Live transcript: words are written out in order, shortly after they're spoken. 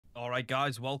Alright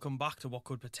guys, welcome back to what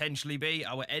could potentially be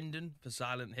our ending for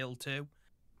Silent Hill 2.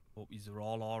 Hope yous are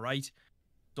all alright.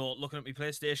 So, looking at my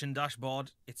PlayStation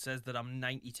dashboard, it says that I'm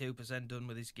 92% done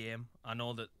with this game. I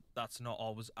know that that's not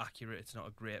always accurate, it's not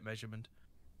a great measurement.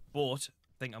 But,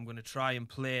 I think I'm going to try and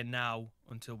play now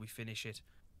until we finish it.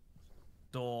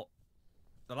 So,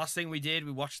 the last thing we did,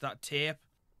 we watched that tape.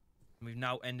 And we've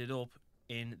now ended up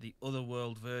in the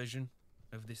Otherworld version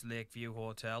of this Lakeview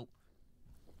Hotel.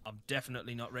 I'm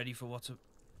definitely not ready for what's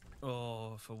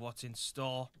in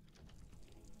store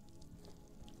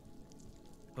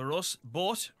for us,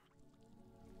 but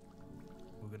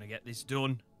we're gonna get this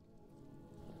done,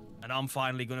 and I'm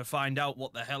finally gonna find out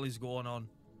what the hell is going on,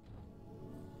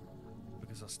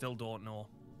 because I still don't know.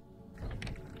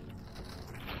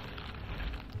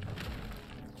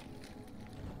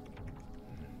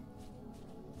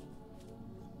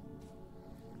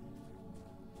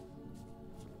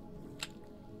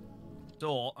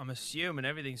 So, I'm assuming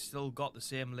everything's still got the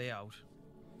same layout.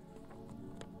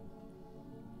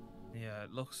 Yeah,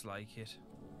 it looks like it.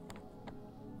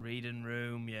 Reading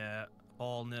room, yeah.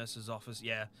 Hall, nurse's office,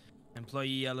 yeah.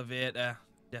 Employee elevator.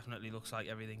 Definitely looks like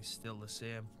everything's still the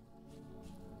same.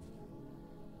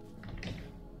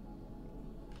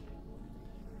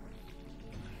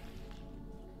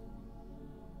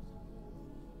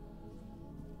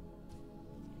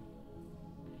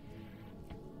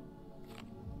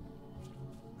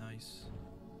 Nice.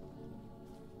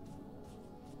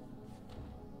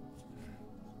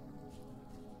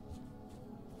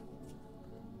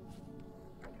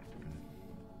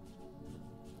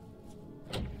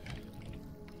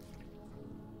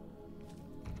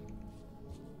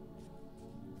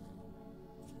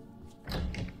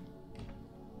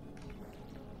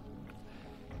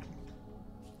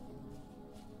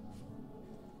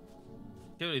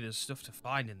 Surely there's stuff to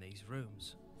find in these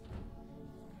rooms.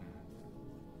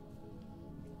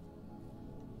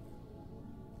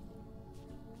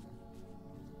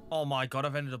 Oh my god,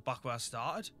 I've ended up back where I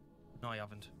started. No, I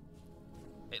haven't.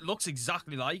 It looks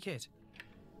exactly like it.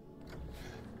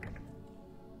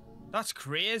 That's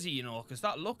crazy, you know, because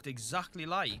that looked exactly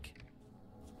like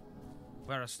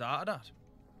where I started at.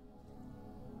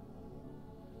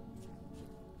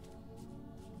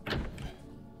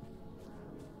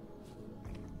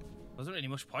 Wasn't really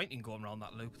much point in going around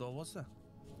that loop, though, was there?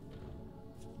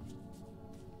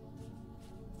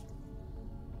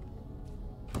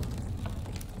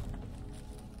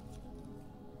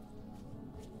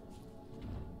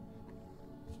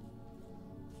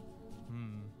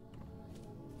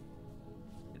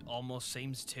 It almost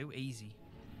seems too easy.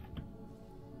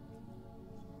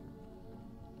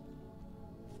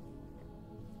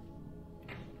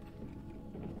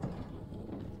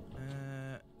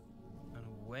 And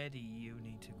where do you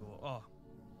need to go? Oh.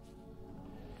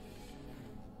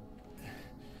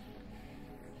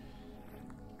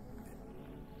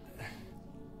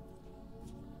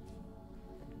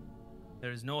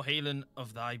 There is no healing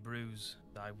of thy bruise.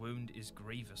 Thy wound is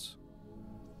grievous.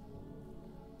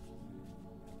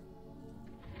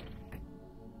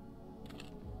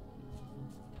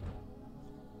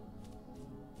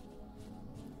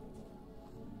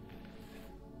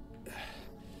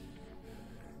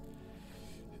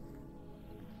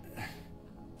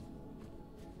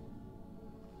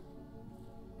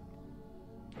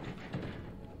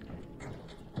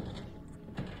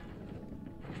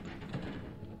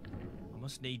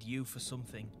 Need you for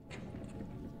something.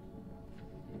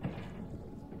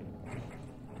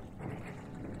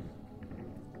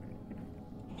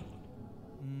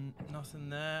 Nothing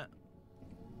there.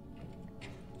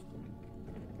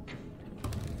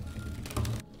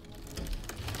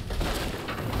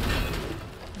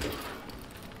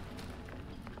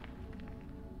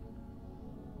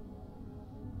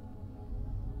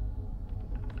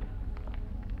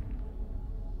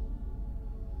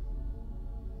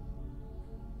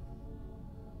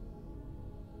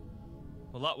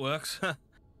 Well, that works.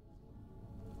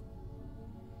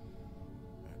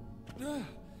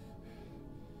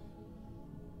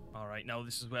 Alright, now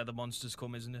this is where the monsters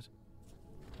come, isn't it?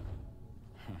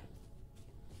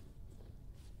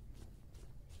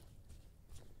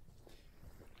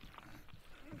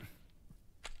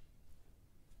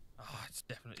 Oh, it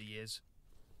definitely is.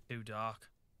 Too dark.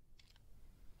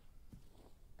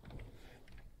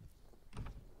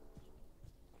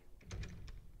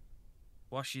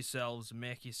 Wash yourselves,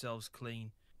 make yourselves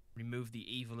clean. Remove the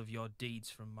evil of your deeds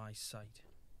from my sight.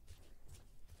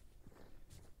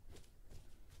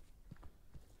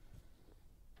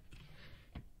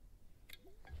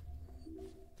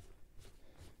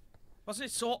 Wasn't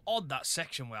it so odd, that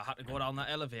section where I had to go down that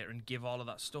elevator and give all of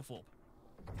that stuff up?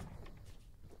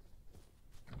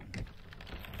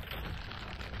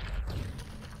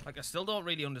 I still don't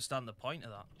really understand the point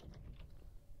of that.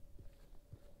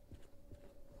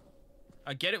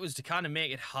 I get it was to kind of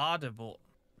make it harder, but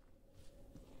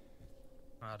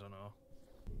I don't know.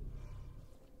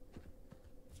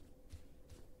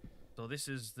 So this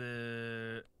is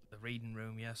the reading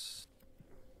room, yes.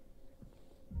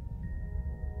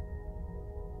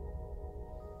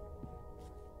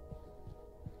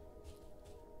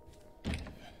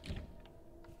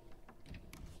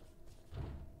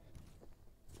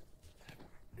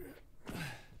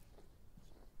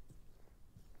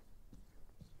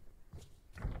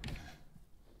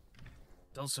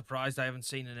 Still surprised I haven't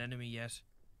seen an enemy yet.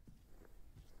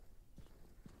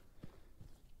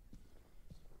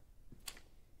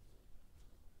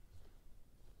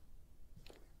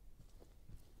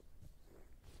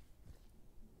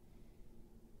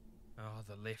 Oh,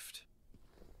 the lift.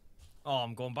 Oh,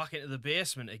 I'm going back into the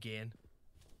basement again.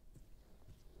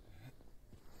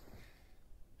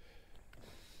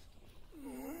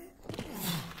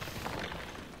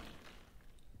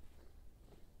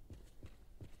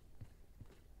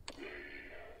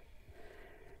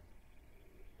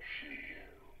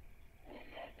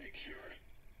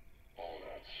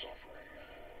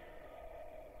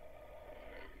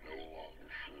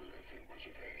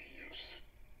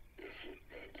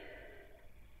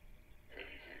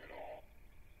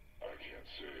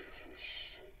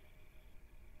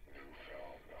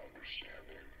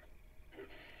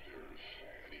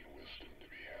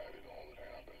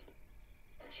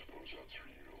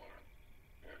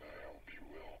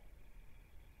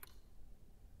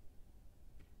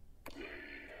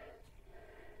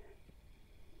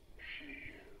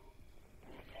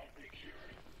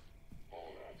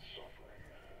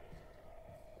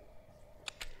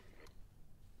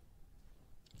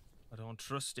 I don't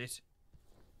trust it.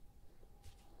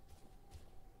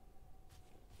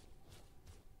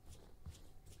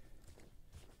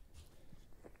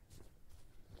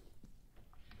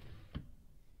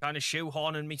 Kind of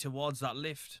shoehorning me towards that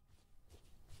lift.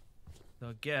 So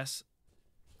I guess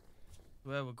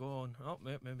where we're going. Oh,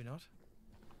 maybe not.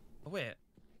 Oh, wait.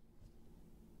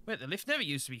 Wait, the lift never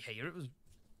used to be here.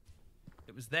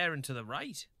 It was there and to the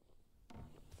right.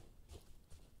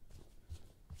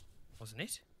 Wasn't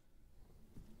it?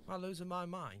 Am I losing my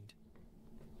mind?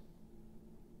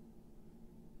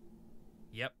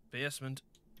 Yep, basement.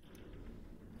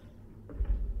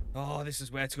 Oh, this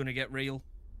is where it's going to get real.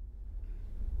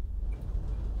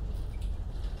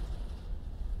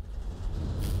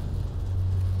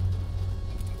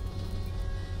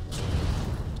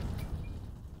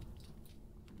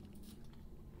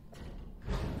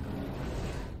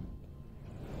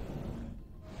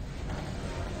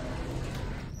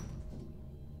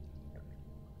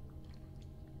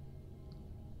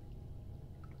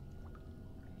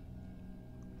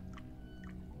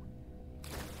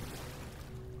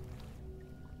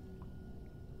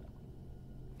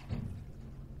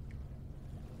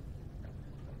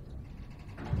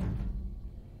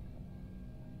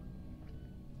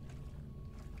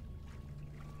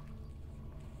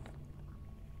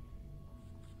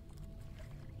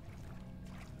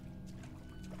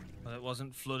 Well, it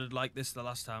wasn't flooded like this the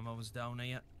last time I was down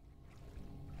here.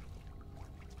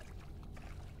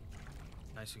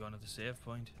 Nice to go to the save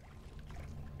point.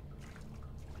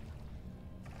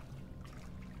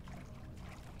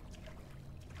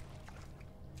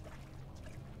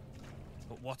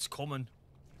 But what's coming?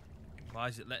 Why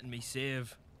is it letting me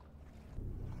save?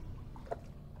 I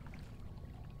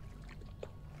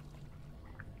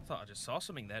thought I just saw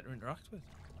something there to interact with.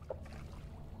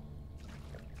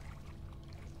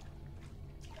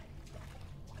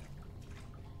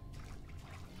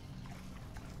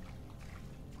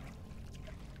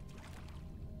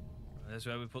 There's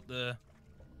where we put the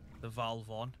valve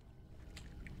on.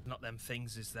 Not them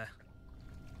things, is there?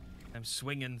 Them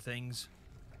swinging things.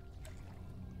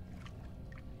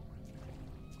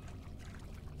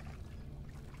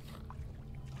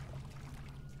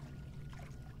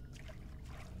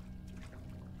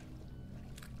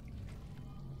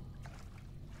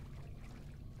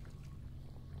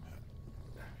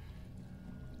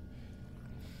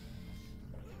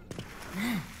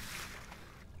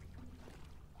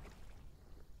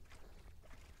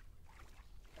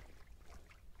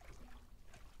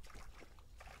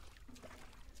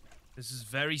 This is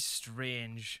very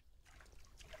strange.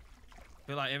 I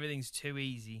feel like everything's too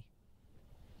easy.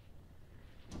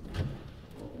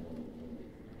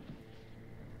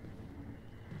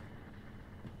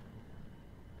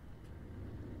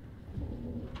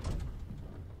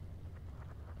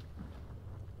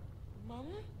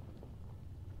 Mama?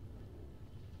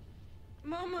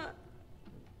 Mama?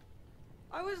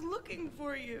 I was looking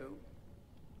for you.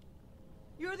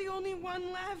 You're the only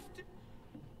one left.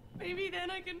 Maybe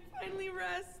then I can finally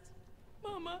rest.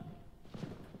 Mama.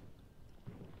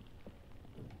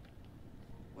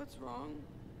 What's wrong?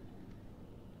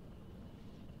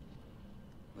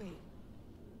 Wait.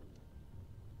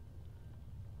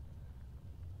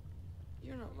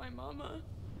 You're not my mama.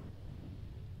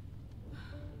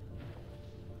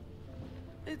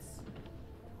 It's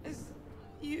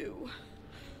you.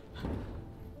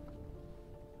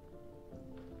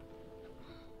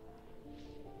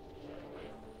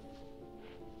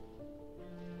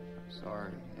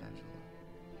 Sorry, Angela.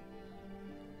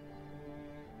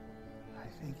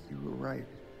 I think you were right.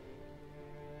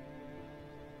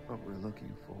 What we're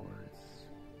looking for is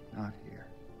not here.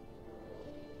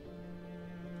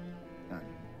 Not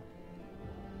anymore.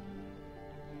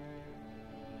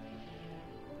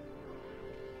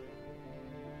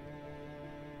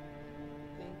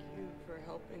 Thank you for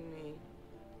helping me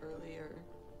earlier.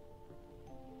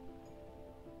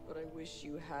 But I wish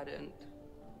you hadn't.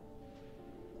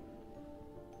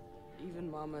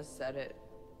 Even Mama said it.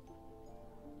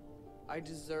 I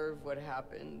deserve what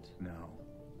happened. No,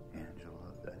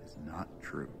 Angela, that is not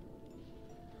true.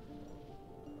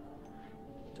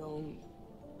 Don't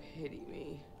pity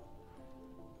me.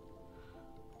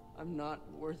 I'm not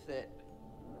worth it.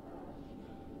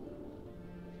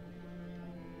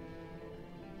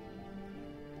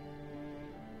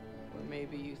 Or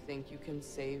maybe you think you can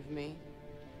save me?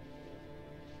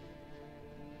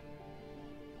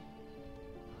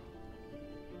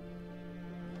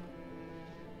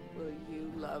 Will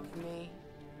you love me?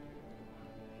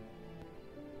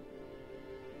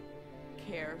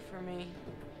 Care for me?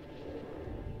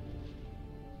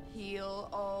 Heal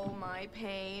all my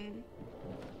pain?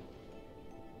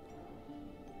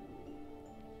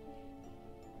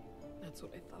 That's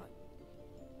what I thought.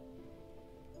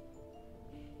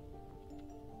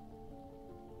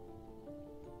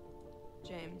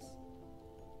 James.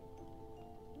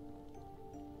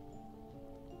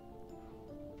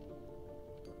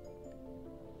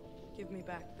 Give me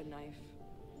back the knife.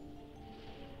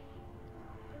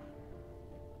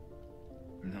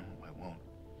 No, I won't.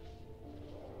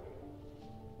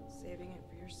 Saving it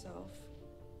for yourself.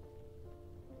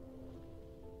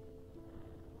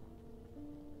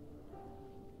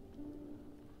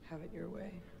 Have it your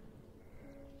way.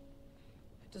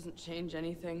 It doesn't change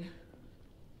anything.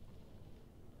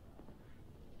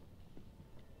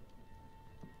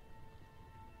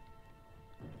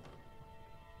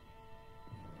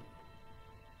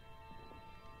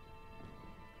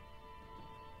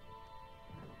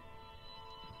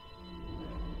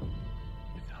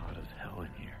 It's hot as hell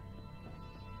in here.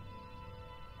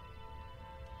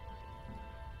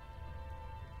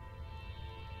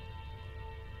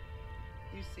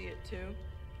 You see it too?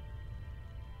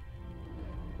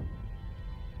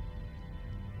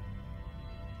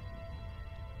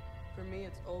 For me,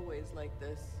 it's always like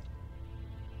this.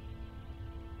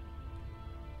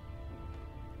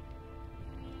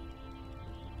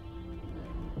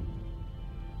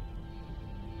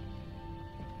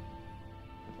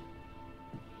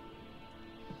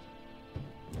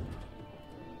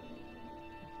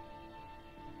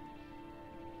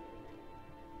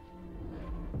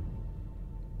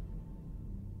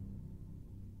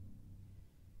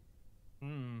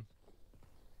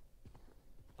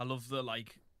 I love the,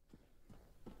 like,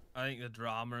 I think the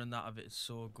drama in that of it is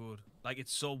so good. Like,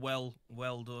 it's so well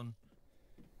done.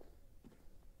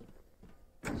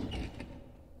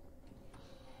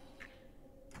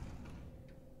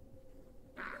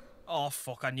 Oh,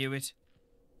 fuck, I knew it.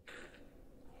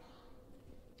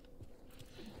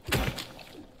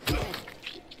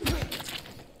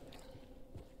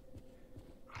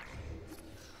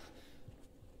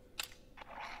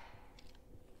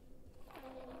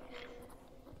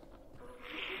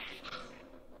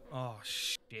 Oh,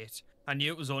 shit. I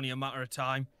knew it was only a matter of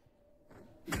time.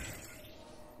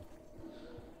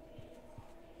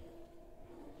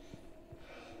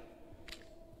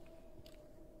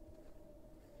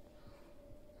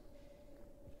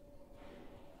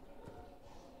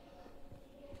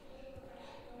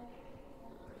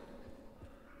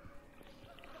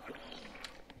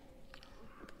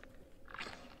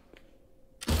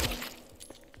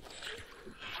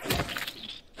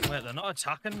 Wait, they're not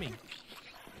attacking me.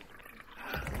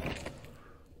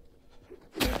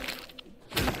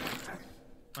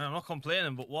 I'm not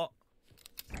complaining, but what?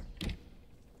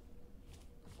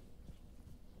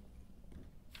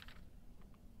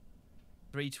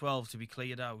 $312 to be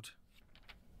cleared out.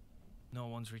 No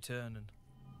one's returning.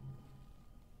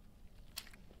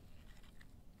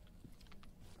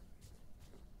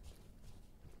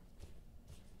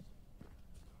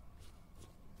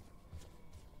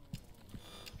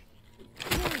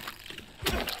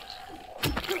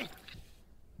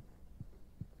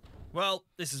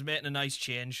 this is making a nice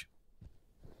change.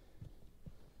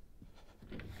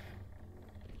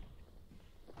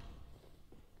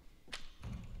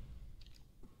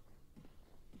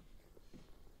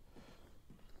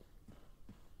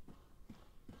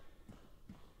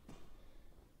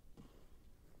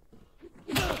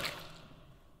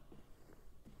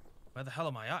 Where the hell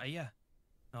am I at here?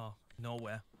 Oh,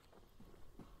 nowhere.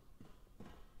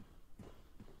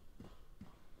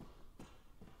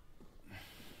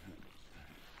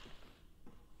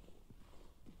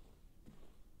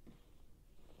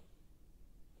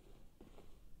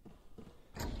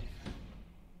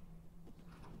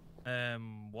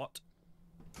 What?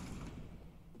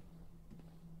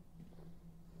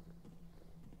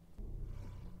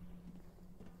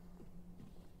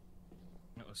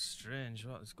 That was strange.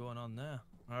 What is going on there?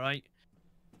 All right.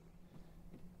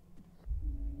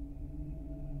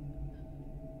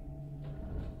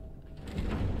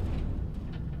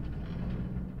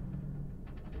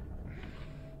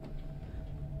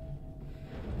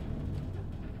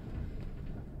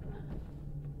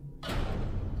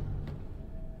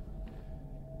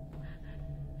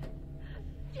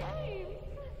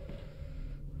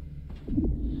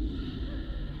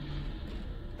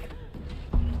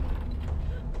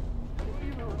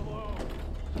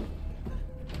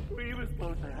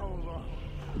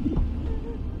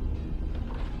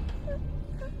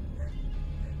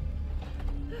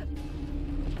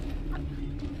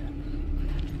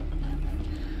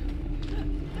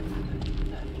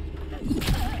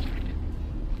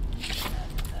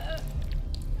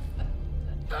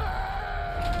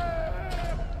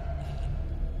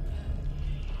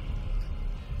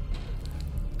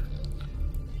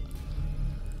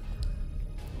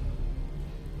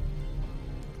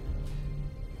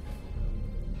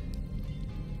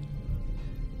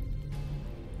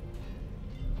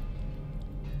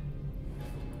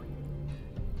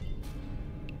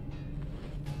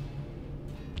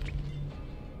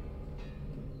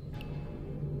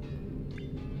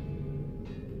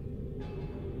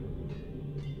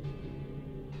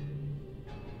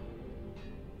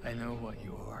 I know what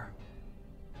you are.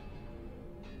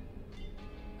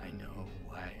 I know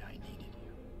why I needed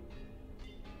you.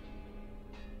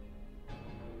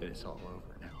 But it's all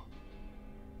over now.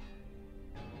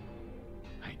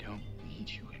 I don't need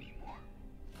you anymore.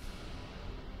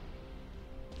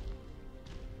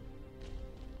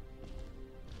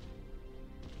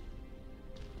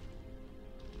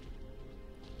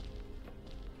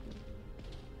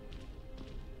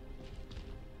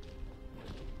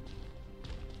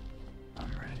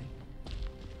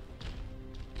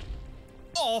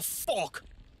 Oh, fuck!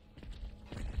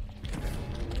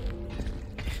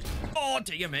 Oh,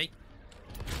 dear me.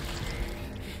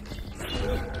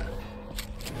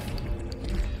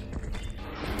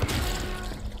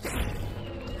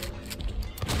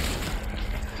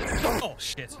 Oh,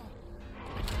 shit.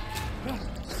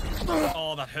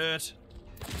 Oh, that hurt.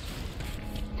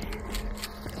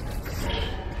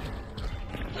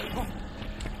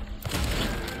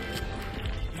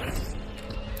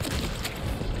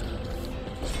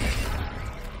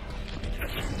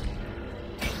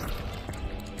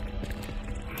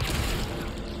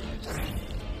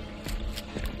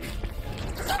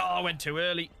 I went too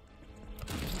early.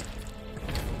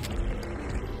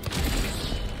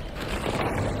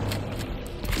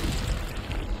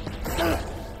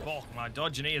 Fuck, my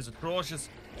dodging here is atrocious.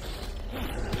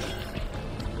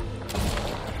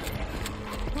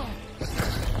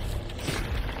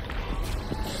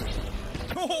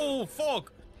 Oh,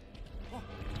 fuck!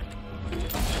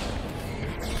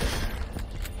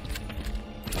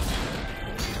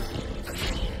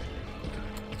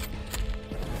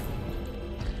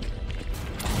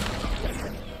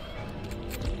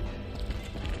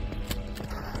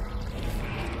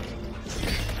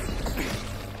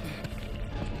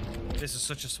 This is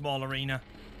such a small arena.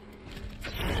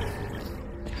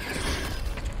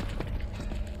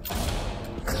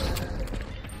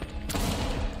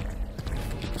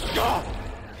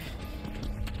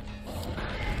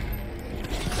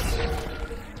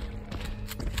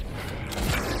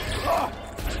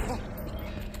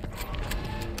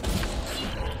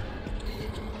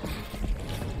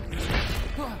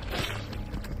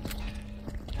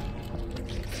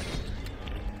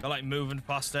 I like moving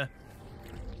faster.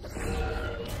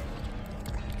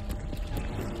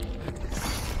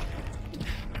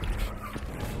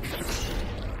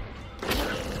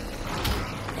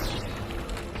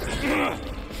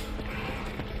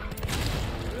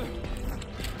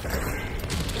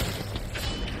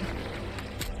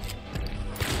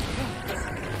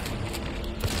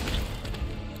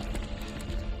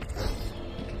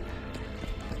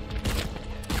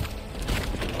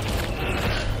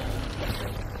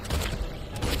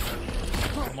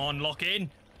 on, lock in.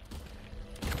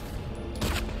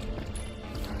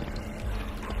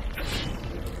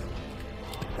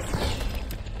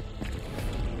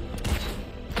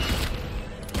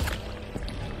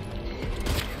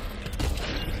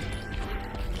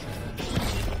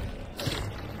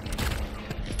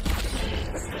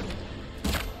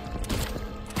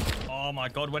 Oh my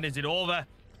god, when is it over?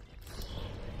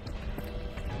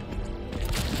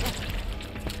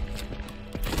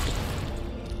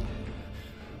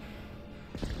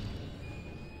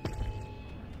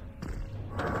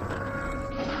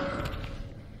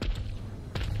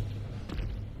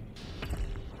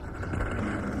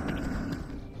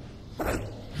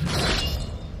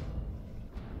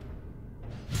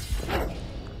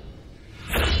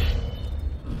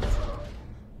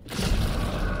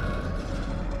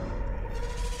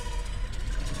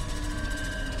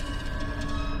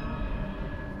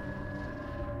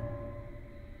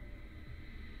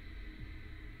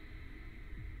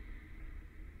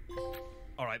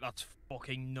 Alright, that's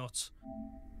fucking nuts.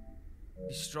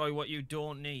 Destroy what you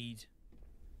don't need.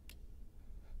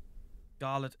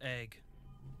 Scarlet egg.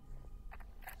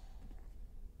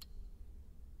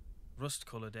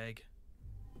 Rust-coloured egg.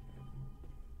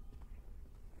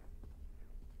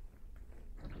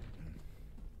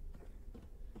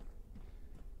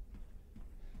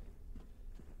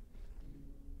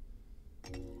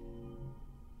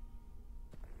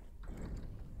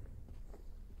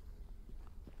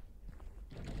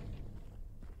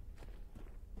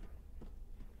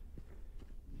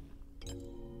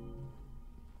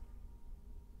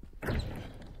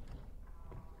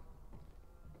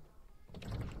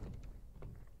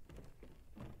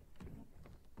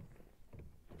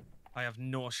 I have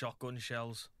no shotgun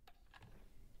shells.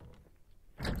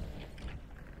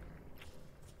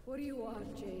 What do you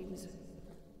want, James?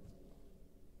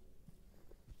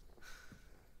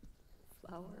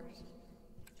 Flowers?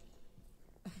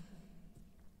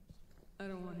 I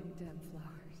don't want any damn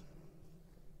flowers.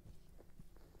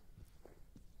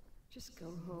 Just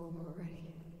go home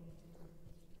already.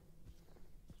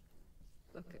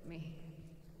 Look at me.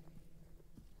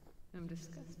 I'm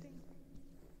disgusting.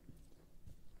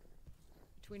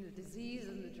 Between the disease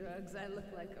and the drugs, I look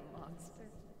like a monster.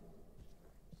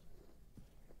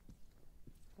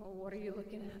 Well, what are you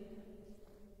looking at?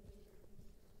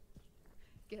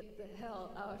 Get the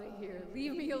hell out of here.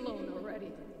 Leave me alone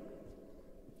already.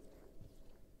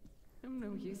 I'm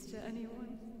no use to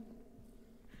anyone.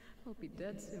 I'll be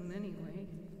dead soon anyway.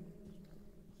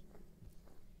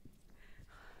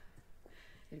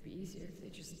 It'd be easier if they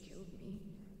just killed me.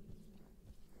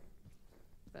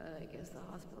 But I guess the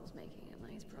hospital's making a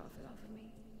nice profit off of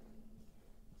me.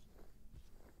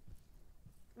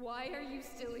 Why are you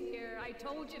still here? I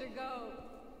told you to go.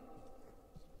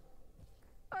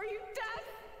 Are you deaf?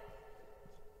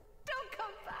 Don't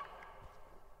come back.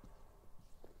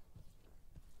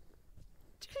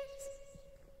 James.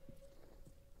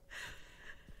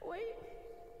 Wait.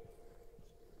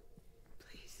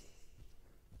 Please.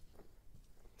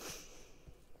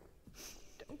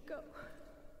 Don't go.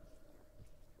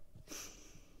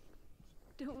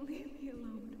 Don't leave me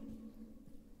alone.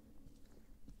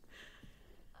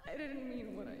 I didn't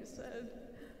mean what I said.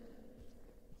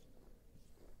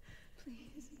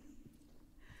 Please.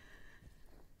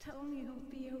 Tell me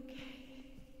I'll be okay.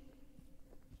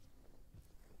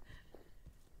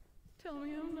 Tell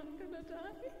me I'm not gonna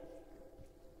die.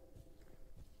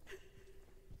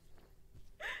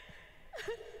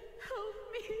 Help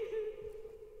me.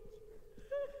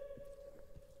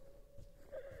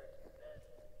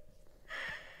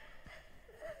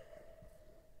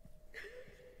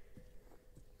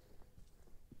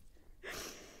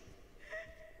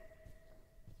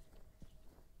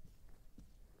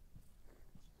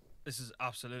 This is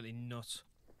absolutely nuts.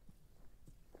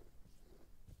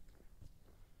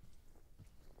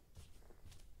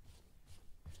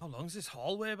 How long's this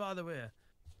hallway, by the way? I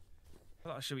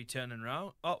thought I should be turning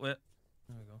around. Oh, wait.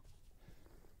 There we go.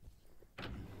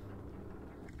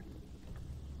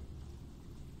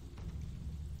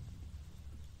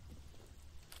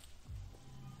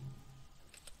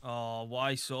 Oh,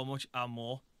 why so much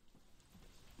ammo?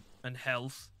 And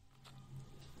health?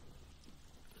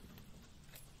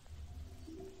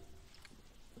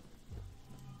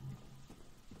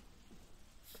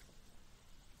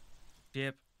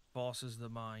 Shape forces the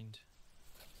mind.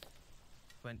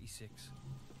 26.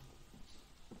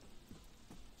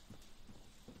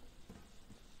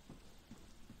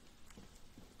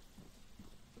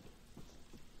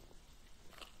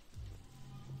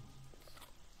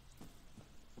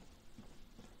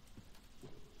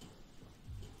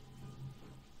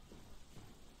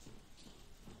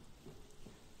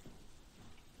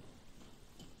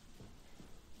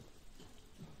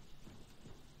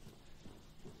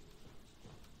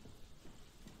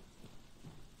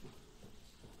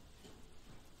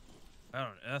 Where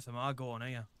on earth am I going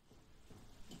here?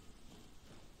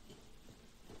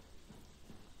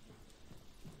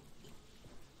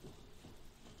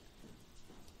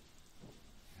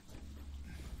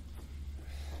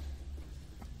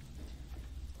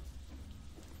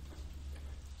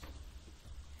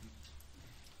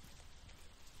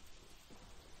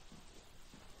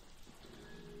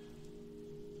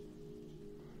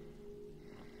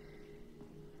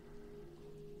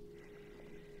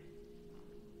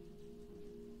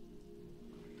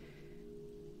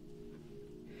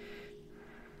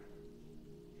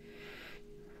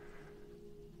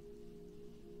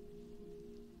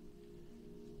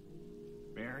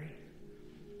 Mary?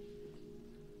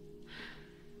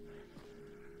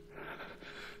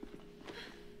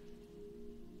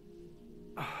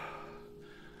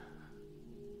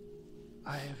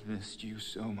 I have missed you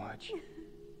so much.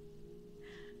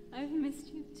 I've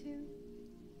missed you too.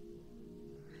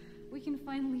 We can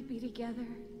finally be together.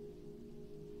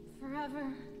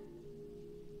 Forever.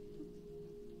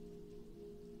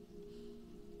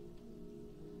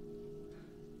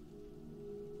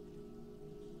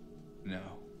 No.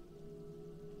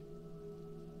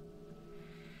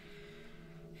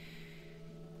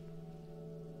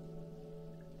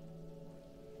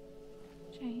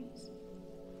 James.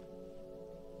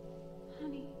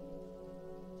 Honey.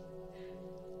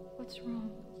 What's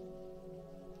wrong?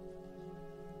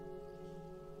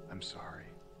 I'm sorry.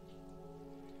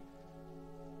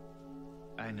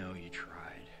 I know you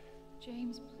tried.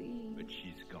 James, please. But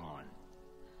she's gone.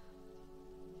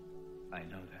 I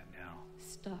know that now.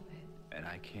 Stop it. And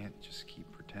I can't just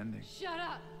keep pretending. Shut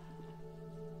up!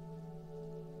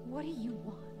 What do you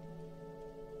want?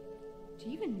 Do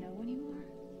you even know anymore?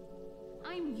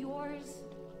 I'm yours.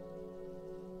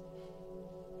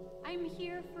 I'm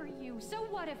here for you. So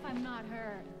what if I'm not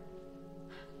her?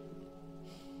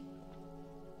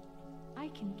 I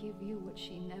can give you what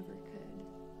she never could.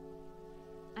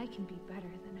 I can be better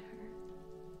than her.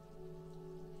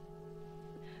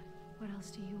 What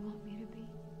else do you want me to be?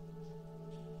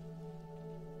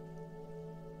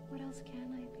 What else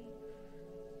can I be?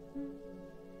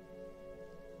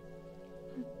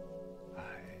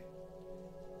 I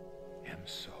am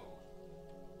so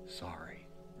sorry,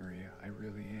 Maria. I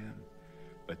really am.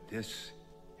 But this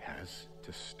has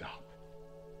to stop.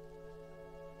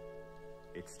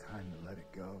 It's time to let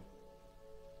it go.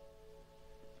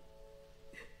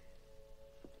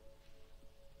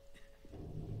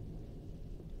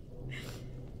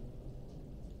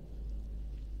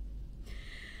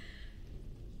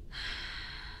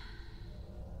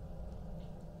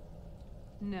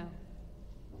 No.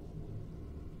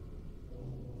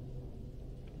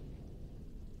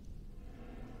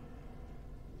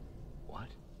 What?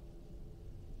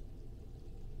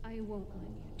 I won't let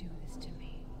you do this to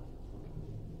me.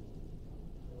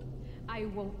 I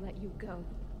won't let you go.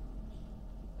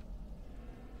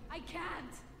 I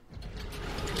can't!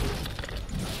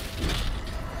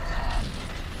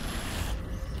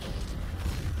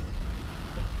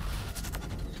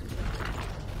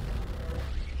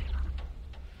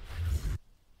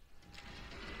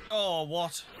 Oh,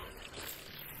 what?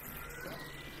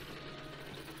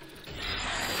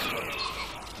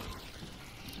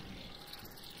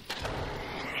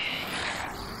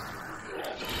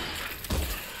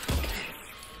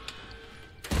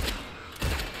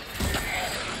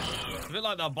 A bit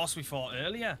like that boss we fought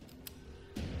earlier.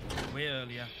 Way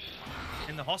earlier.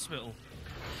 In the hospital.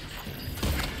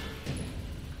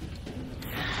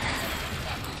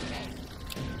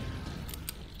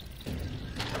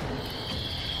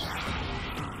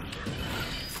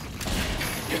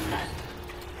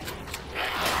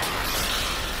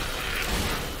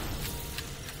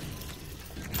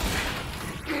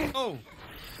 Oh!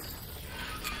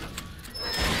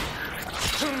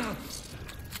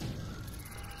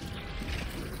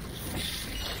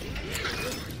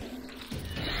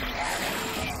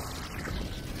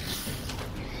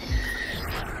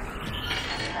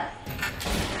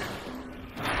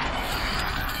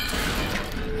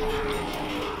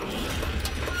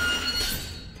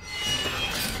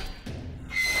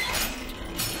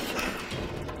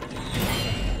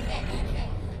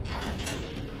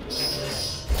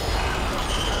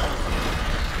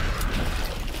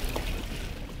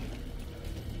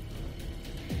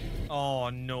 Oh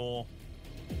no.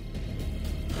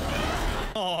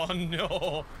 Oh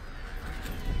no.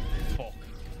 Fuck.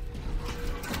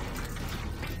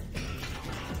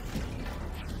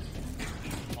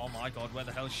 Oh my god, where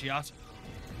the hell is she at?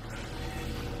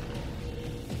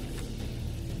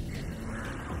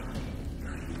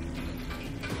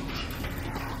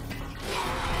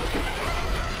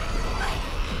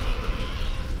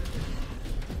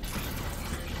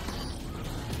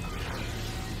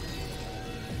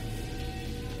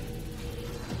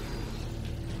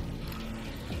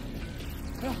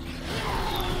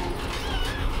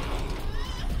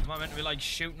 we like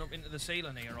shooting up into the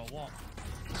ceiling here or what?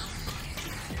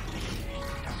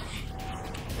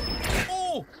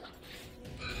 Oh!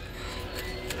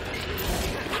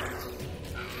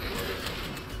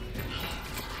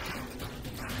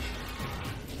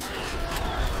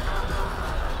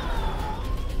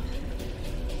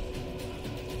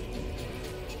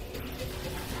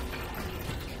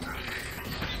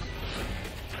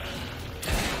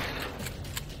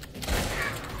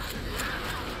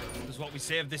 This is what we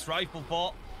saved this rifle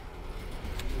for.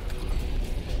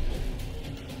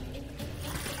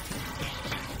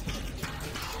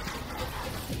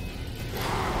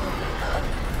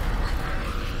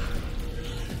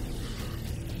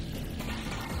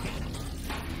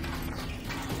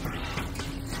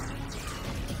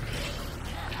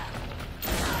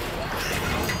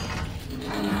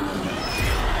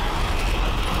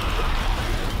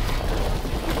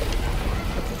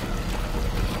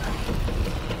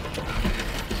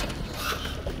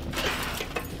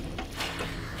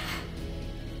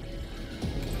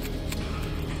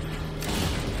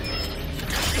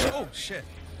 Shit.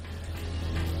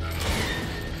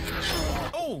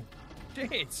 Oh,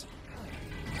 shit.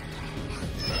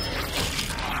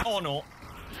 Oh no.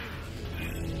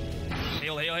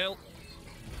 Heal, heal, heal.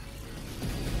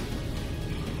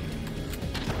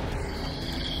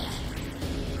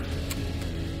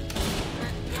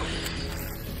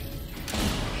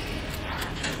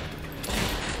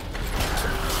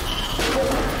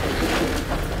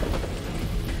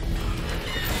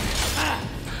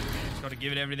 Gotta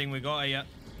give it everything we got here.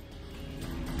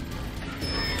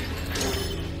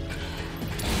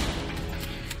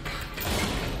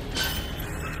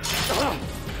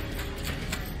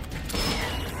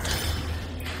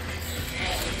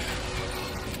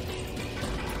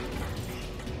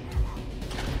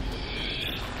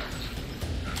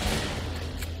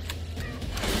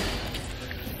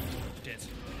 Dead.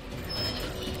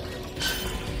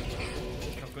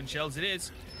 Shotgun shells it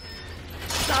is.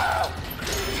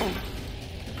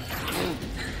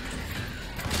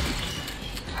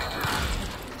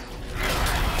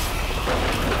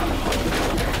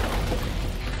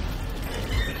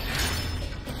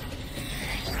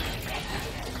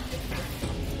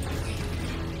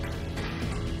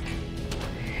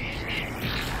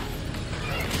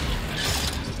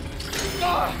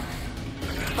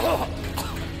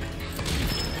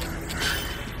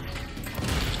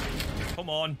 Come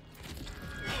on.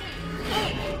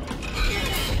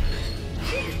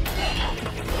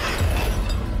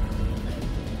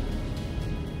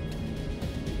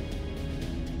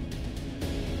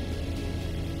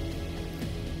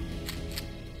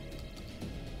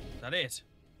 Is that it?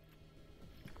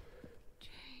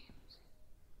 James.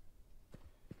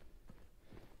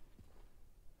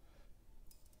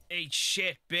 Eat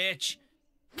shit, bitch.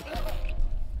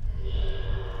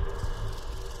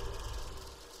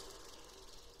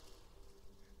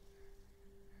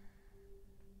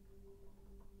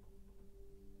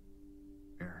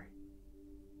 Mary.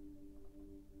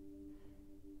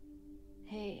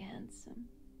 Hey, handsome.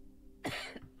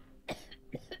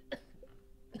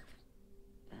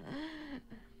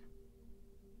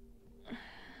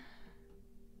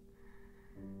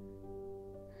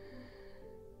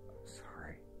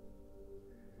 Sorry.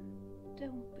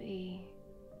 Don't be.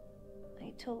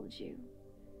 I told you.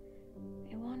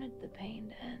 I wanted the pain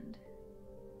to end.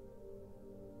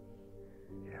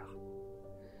 Yeah.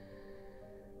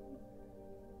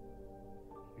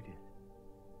 You did.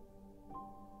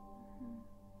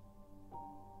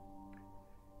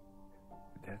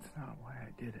 But that's not why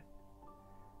I did it.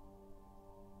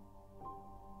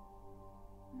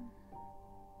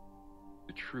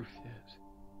 The truth is,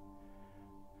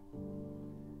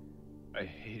 I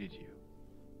hated you.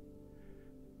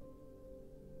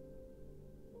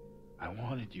 I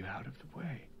wanted you out of the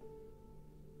way.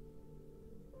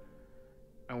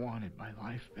 I wanted my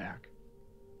life back.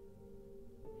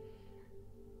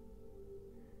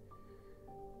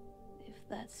 If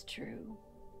that's true,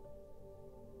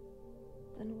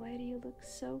 then why do you look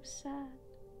so sad?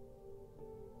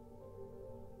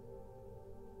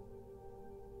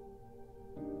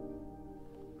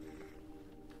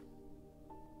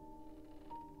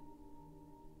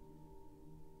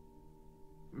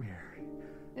 Mary.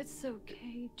 It's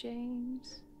okay,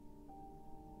 James.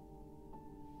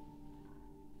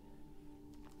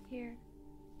 Here.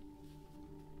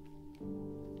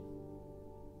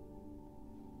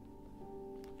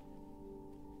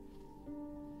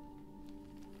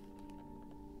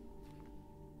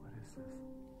 What is this?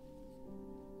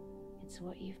 It's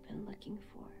what you've been looking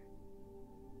for.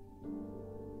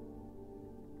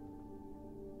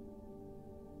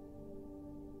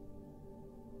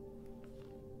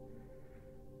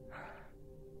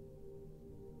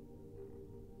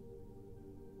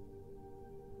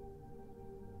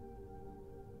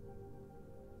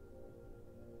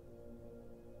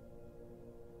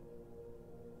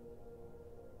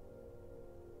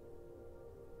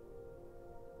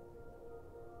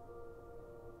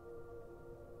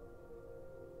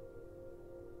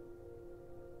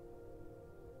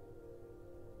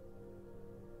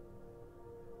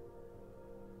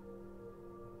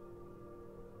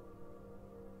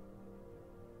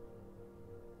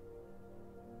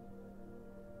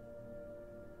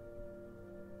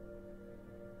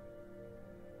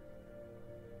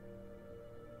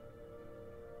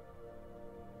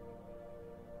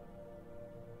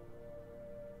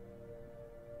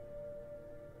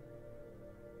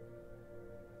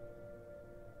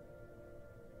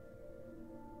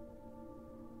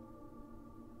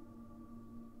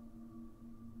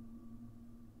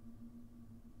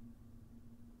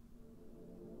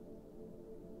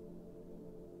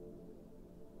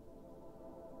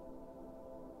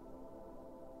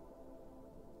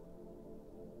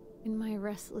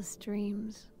 restless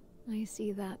dreams, I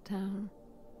see that town.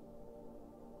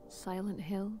 Silent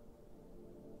Hill.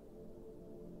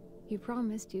 You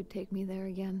promised you'd take me there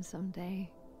again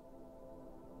someday.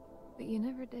 But you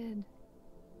never did.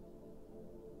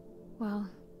 Well,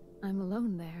 I'm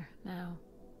alone there now.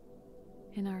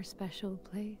 In our special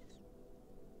place.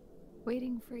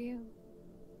 Waiting for you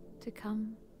to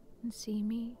come and see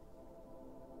me.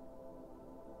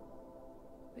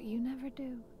 But you never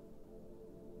do.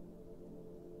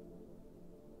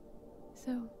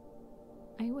 So,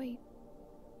 I wait.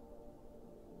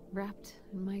 Wrapped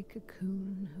in my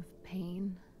cocoon of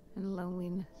pain and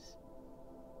loneliness.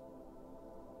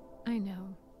 I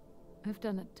know, I've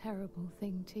done a terrible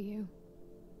thing to you.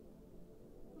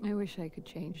 I wish I could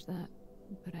change that,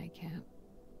 but I can't.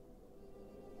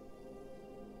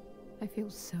 I feel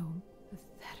so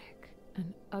pathetic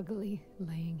and ugly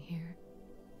laying here.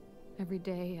 Every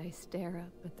day I stare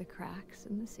up at the cracks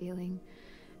in the ceiling,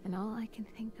 and all I can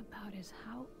think about is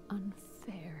how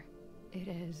unfair it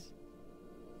is.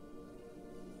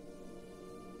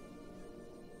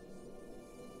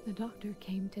 The doctor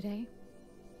came today.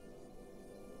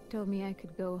 Told me I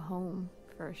could go home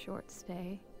for a short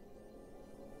stay.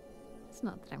 It's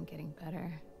not that I'm getting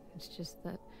better. It's just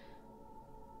that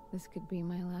this could be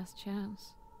my last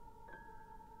chance.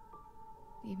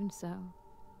 Even so,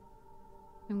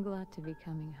 I'm glad to be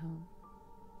coming home.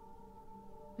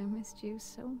 I missed you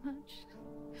so much.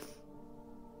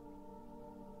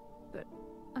 But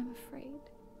I'm afraid,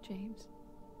 James.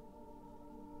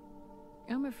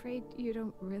 I'm afraid you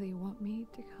don't really want me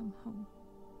to come home.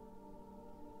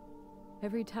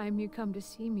 Every time you come to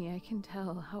see me, I can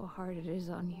tell how hard it is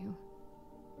on you.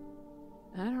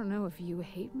 I don't know if you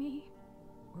hate me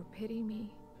or pity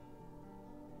me.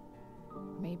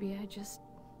 Maybe I just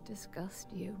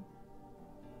disgust you.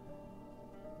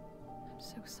 I'm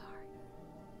so sorry.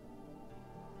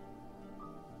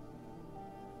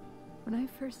 When I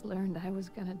first learned I was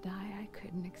gonna die, I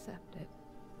couldn't accept it.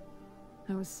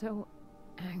 I was so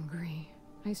angry.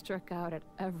 I struck out at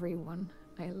everyone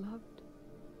I loved.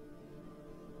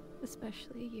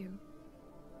 Especially you.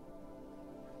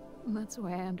 And that's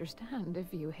why I understand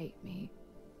if you hate me.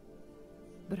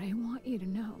 But I want you to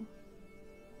know,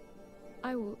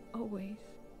 I will always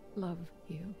love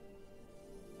you.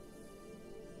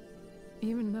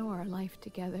 Even though our life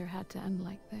together had to end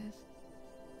like this,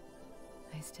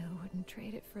 I still wouldn't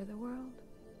trade it for the world.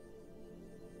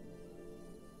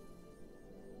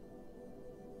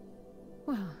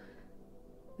 Well,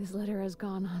 this letter has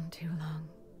gone on too long,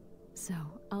 so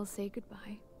I'll say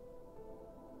goodbye.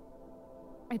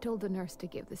 I told the nurse to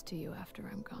give this to you after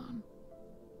I'm gone.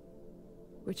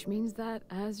 Which means that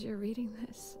as you're reading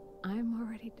this, I'm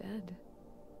already dead.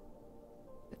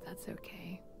 But that's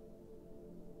okay.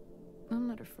 I'm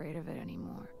not afraid of it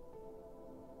anymore.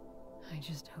 I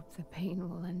just hope the pain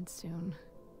will end soon.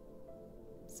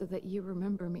 So that you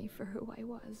remember me for who I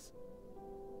was.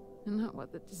 And not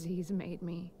what the disease made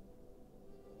me.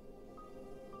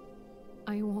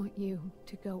 I want you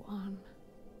to go on.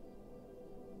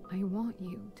 I want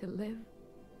you to live.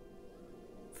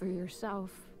 For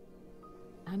yourself.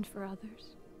 And for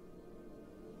others.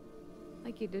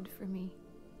 Like you did for me.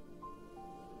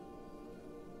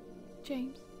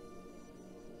 James.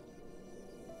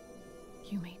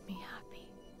 You made me happy.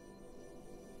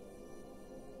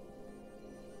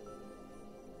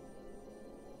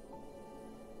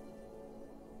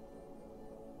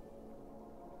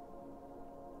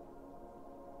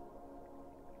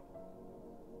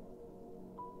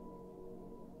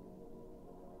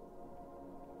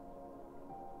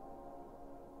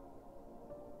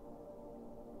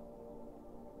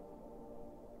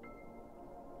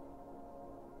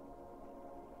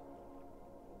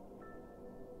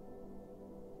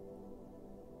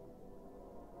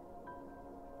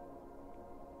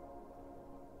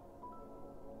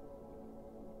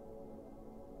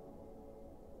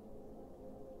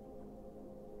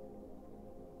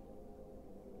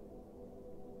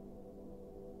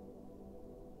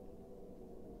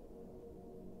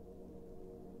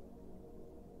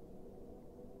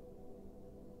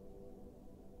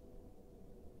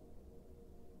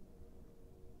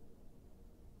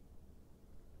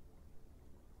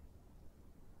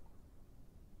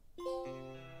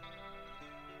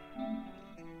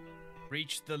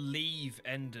 Reach the leave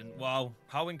ending. Wow,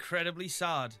 how incredibly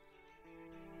sad.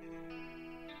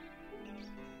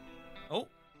 Oh.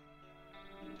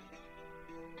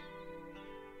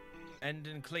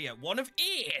 Ending clear. 1 of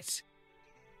 8.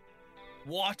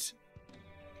 What?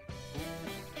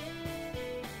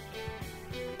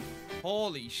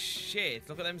 Holy shit.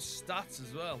 Look at them stats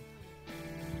as well.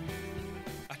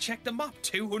 I checked the map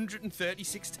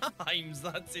 236 times.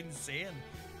 That's insane.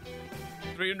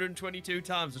 322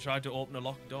 times I tried to open a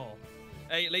locked door.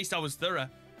 Hey, at least I was thorough.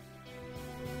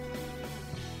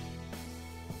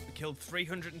 I killed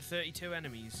 332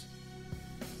 enemies.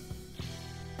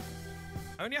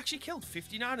 I only actually killed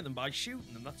 59 of them by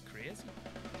shooting them. That's crazy.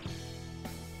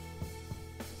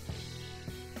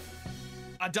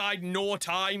 I died no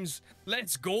times.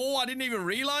 Let's go. I didn't even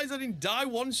realize I didn't die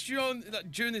once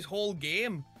during this whole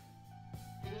game.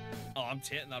 Oh, I'm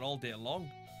taking that all day long.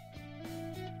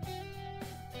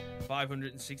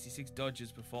 566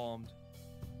 dodges performed.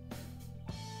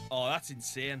 Oh, that's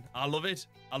insane. I love it.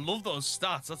 I love those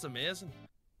stats. That's amazing.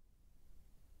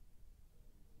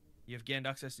 You've gained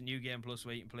access to New Game Plus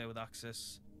where you can play with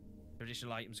access,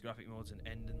 traditional items, graphic modes, and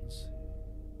endings.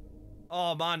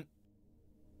 Oh, man.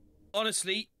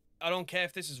 Honestly, I don't care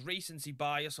if this is recency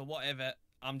bias or whatever.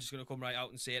 I'm just going to come right out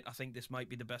and say it. I think this might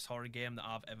be the best horror game that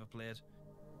I've ever played.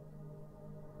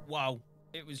 Wow.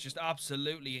 It was just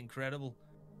absolutely incredible.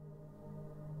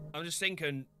 I'm just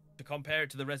thinking to compare it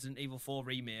to the Resident Evil 4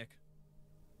 remake,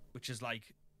 which is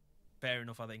like fair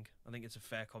enough, I think. I think it's a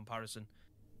fair comparison.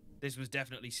 This was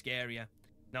definitely scarier.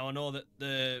 Now, I know that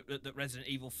that Resident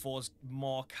Evil 4's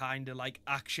more kind of like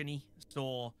action-y,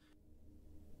 so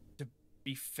to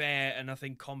be fair and I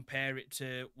think compare it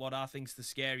to what I think's the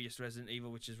scariest Resident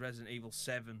Evil, which is Resident Evil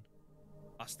 7,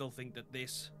 I still think that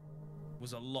this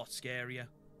was a lot scarier,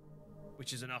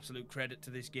 which is an absolute credit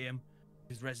to this game,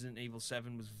 because Resident Evil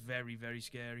 7 was very, very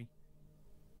scary.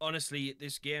 Honestly,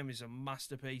 this game is a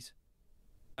masterpiece.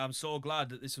 I'm so glad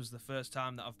that this was the first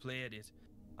time that I've played it.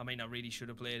 I mean, I really should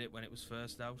have played it when it was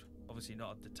first out. Obviously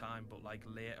not at the time, but like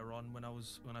later on when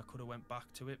I could have went back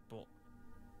to it. But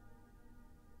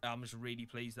I'm just really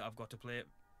pleased that I've got to play it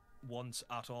once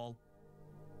at all.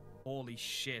 Holy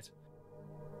shit.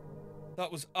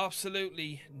 That was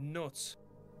absolutely nuts.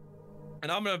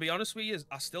 And I'm going to be honest with you,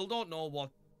 I still don't know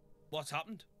what's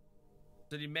happened.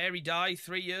 Did Mary die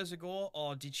 3 years ago,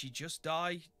 or did she just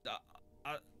die?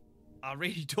 I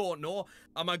really don't know.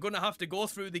 Am I going to have to go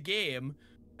through the game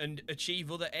and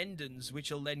achieve other endings, which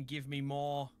will then give me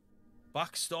more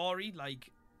backstory?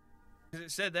 Like, because it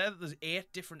said there that there's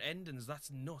 8 different endings. That's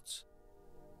nuts.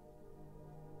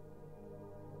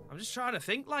 I'm just trying to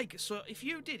think, like, so if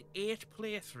you did 8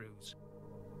 playthroughs...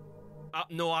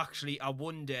 no, actually, I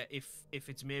wonder if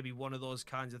it's maybe one of those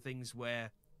kinds of things where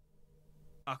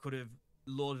I could have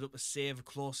loaded up a save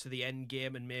close to the end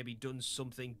game and maybe done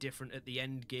something different at the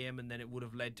end game, and then it would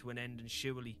have led to an end, and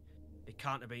surely it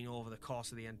can't have been over the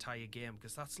course of the entire game,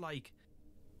 because that's like,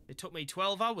 it took me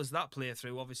 12 hours, that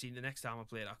playthrough. Obviously the next time I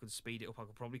played I could speed it up. I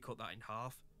could probably cut that in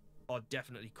half, or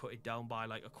definitely cut it down by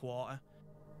like a quarter.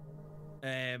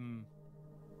 So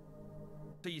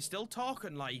you're still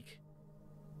talking like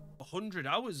 100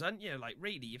 hours, aren't you? Like,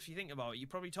 really, if you think about it, you're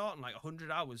probably talking like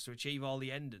 100 hours to achieve all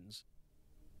the endings.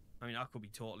 I mean, I could be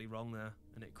totally wrong there,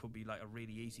 and it could be like a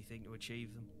really easy thing to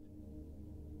achieve them.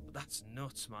 But that's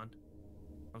nuts, man.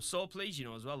 I'm so pleased, you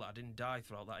know, as well, that I didn't die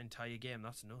throughout that entire game.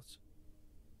 That's nuts.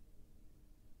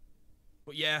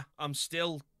 But yeah, I'm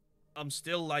still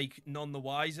like none the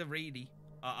wiser, really.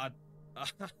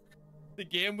 The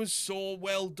game was so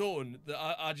well done that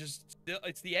I just,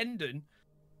 it's the ending,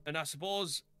 and I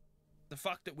suppose the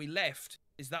fact that we left,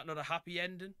 is that not a happy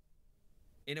ending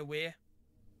in a way?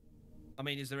 I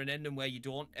mean, is there an ending where you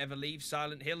don't ever leave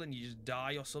Silent Hill and you just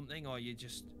die or something? Or you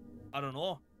just... I don't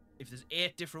know. If there's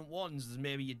 8 different ones, there's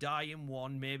maybe you die in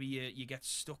one, maybe you get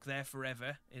stuck there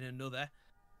forever in another.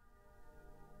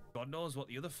 God knows what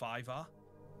the other 5 are.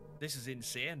 This is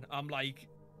insane. I'm like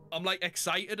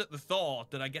excited at the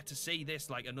thought that I get to see this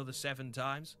like another 7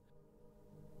 times.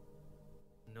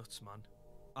 Nuts, man.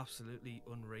 Absolutely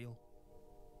unreal.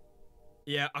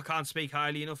 Yeah, I can't speak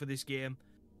highly enough of this game.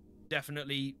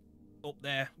 Definitely up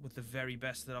there with the very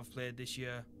best that I've played this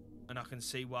year, and I can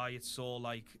see why it's so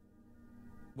like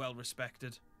well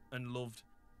respected and loved,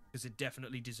 because it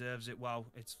definitely deserves it. Wow,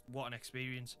 it's what an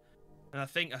experience. And I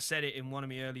think I said it in one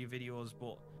of my earlier videos,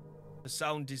 but the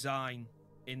sound design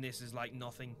in this is like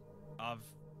nothing I've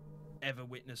ever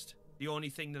witnessed. The only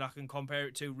thing that I can compare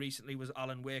it to recently was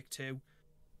Alan Wake 2.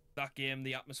 That game,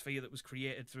 the atmosphere that was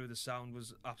created through the sound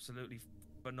was absolutely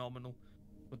phenomenal,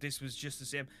 but this was just the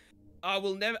same.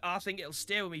 I think it'll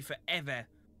stay with me forever.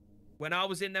 When I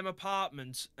was in them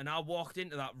apartments and I walked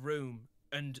into that room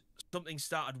and something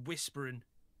started whispering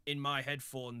in my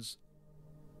headphones,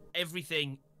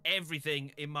 everything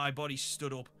in my body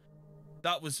stood up.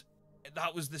 That was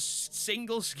the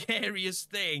single scariest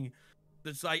thing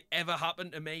that's like ever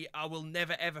happened to me. I will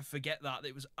never ever forget that.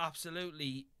 It was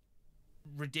absolutely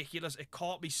ridiculous. It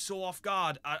caught me so off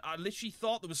guard. I literally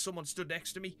thought there was someone stood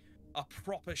next to me. I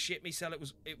proper shit myself.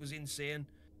 It was insane.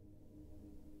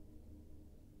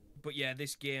 But yeah,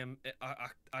 this game,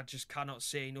 I just cannot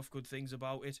say enough good things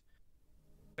about it.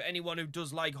 But anyone who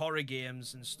does like horror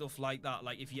games and stuff like that,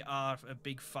 like if you are a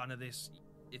big fan of this,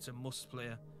 it's a must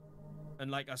play.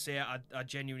 And like I say, I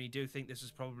genuinely do think this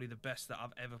is probably the best that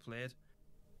I've ever played.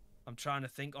 I'm trying to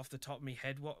think off the top of my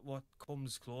head what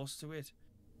comes close to it.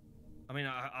 I mean,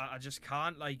 I just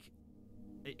can't, like,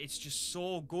 it's just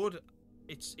so good.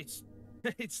 It's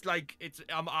it's like,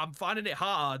 I'm finding it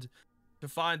hard to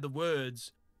find the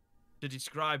words to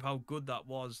describe how good that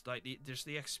was. Like, just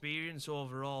the experience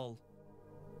overall.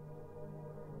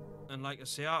 And like I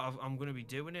say, I'm going to be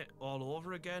doing it all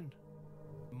over again.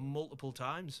 Multiple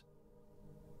times.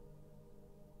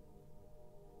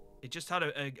 It just had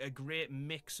a great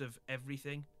mix of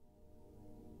everything.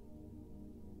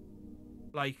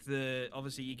 Like,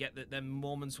 obviously you get the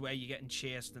moments where you're getting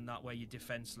chased and that, where you're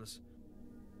defenseless.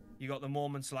 You got the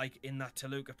moments like in that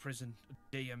Toluca prison.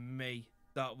 Dear me,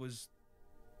 that was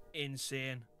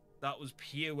insane. That was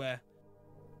pure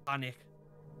panic.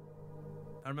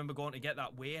 I remember going to get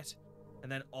that weight,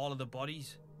 and then all of the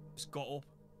bodies just got up.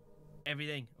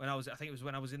 Everything. I think it was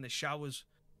when I was in the showers,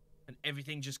 and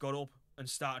everything just got up and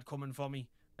started coming for me,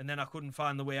 and then I couldn't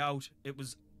find the way out. It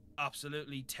was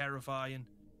absolutely terrifying.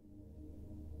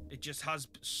 It just has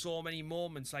so many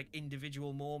moments, like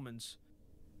individual moments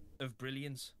of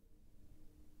brilliance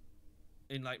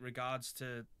in like regards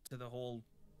to the whole,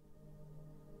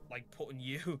 like, putting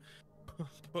you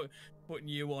putting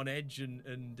you on edge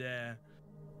and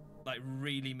like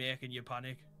really making you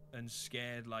panic and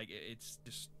scared. Like, it's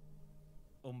just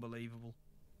unbelievable.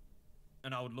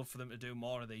 And I would love for them to do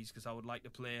more of these, because I would like to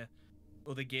play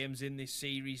other games in this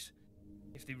series.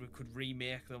 If they could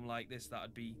remake them like this,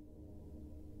 that'd be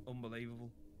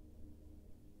unbelievable.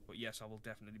 But yes, I will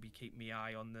definitely be keeping my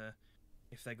eye on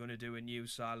if they're going to do a new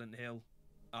Silent Hill,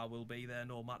 I will be there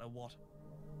no matter what.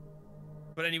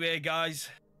 But anyway, guys,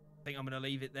 I think I'm going to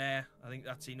leave it there. I think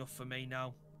that's enough for me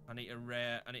now. I need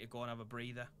to go and have a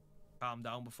breather, calm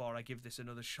down before I give this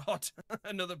another shot,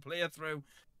 another playthrough.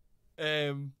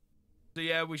 So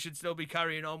yeah, we should still be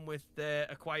carrying on with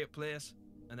A Quiet Place,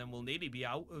 and then we'll nearly be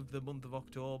out of the month of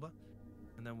October,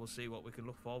 and then we'll see what we can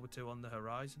look forward to on the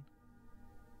horizon.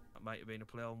 That might have been a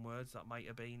play on words. That might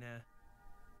have been a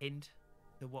hint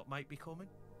to what might be coming.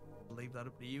 I'll leave that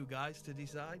up to you guys to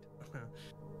decide.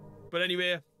 But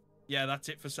anyway, yeah, that's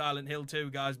it for Silent Hill 2,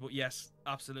 guys. But yes,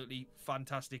 absolutely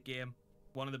fantastic game.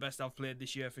 One of the best I've played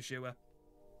this year for sure.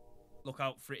 Look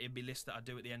out for it in my list that I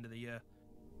do at the end of the year.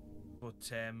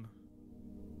 But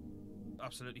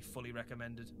absolutely fully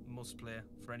recommended. Must play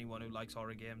for anyone who likes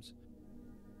horror games.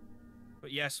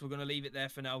 But yes, we're going to leave it there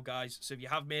for now, guys. So if you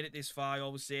have made it this far, I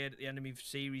always say it at the end of my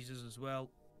series as well.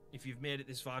 If you've made it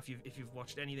this far, if you've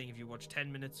watched anything, if you've watched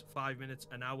 10 minutes, 5 minutes,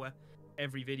 an hour,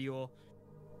 every video,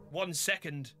 1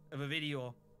 second of a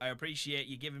video, I appreciate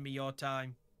you giving me your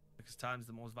time, because time's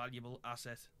the most valuable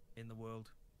asset in the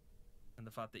world. And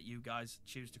the fact that you guys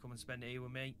choose to come and spend it here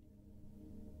with me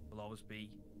will always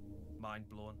be mind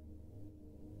blown.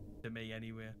 To me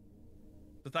anyway.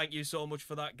 So thank you so much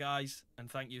for that, guys,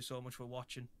 and thank you so much for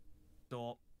watching.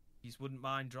 So if you wouldn't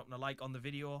mind dropping a like on the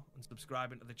video and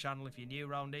subscribing to the channel if you're new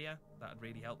around here, that'd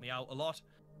really help me out a lot.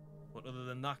 But other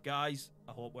than that, guys,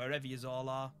 I hope wherever you all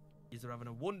are, you're having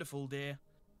a wonderful day,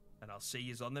 and I'll see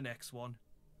you on the next one.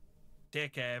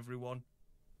 Take care, everyone.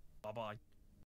 Bye bye.